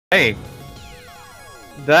Hey,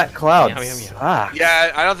 that cloud Meow, meow, meow. sucks.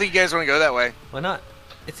 Yeah, I don't think you guys want to go that way. Why not?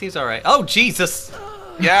 It seems alright. Oh, Jesus!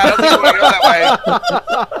 Yeah, I don't think you want to go that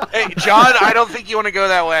way. Hey, John, I don't think you want to go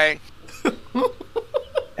that way.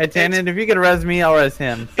 Hey, Tannen, if you could res me, I'll res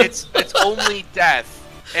him. It's only death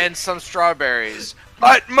and some strawberries,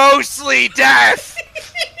 but mostly death.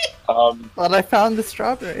 But I found the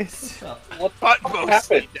strawberries. What But happened?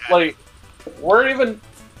 mostly death. Like, we're even.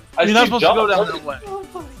 You're not supposed to go down John- that way.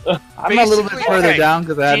 I'm a little bit Basically, further okay, down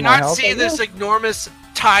because I Do had you more not health. see I this guess. enormous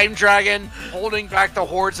time dragon holding back the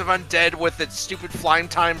hordes of undead with its stupid flying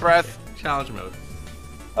time breath? Challenge mode.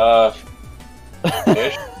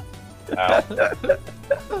 Ish. Ow.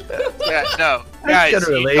 Yeah, no, That's guys, gonna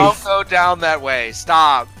you release. don't go down that way.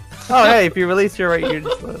 Stop. Oh, hey, if you release your right, you're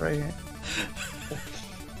just right here.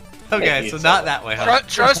 Okay, so not that way, huh?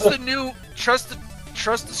 Trust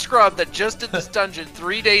the scrub that just did this dungeon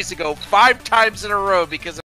 3 days ago, 5 times in a row because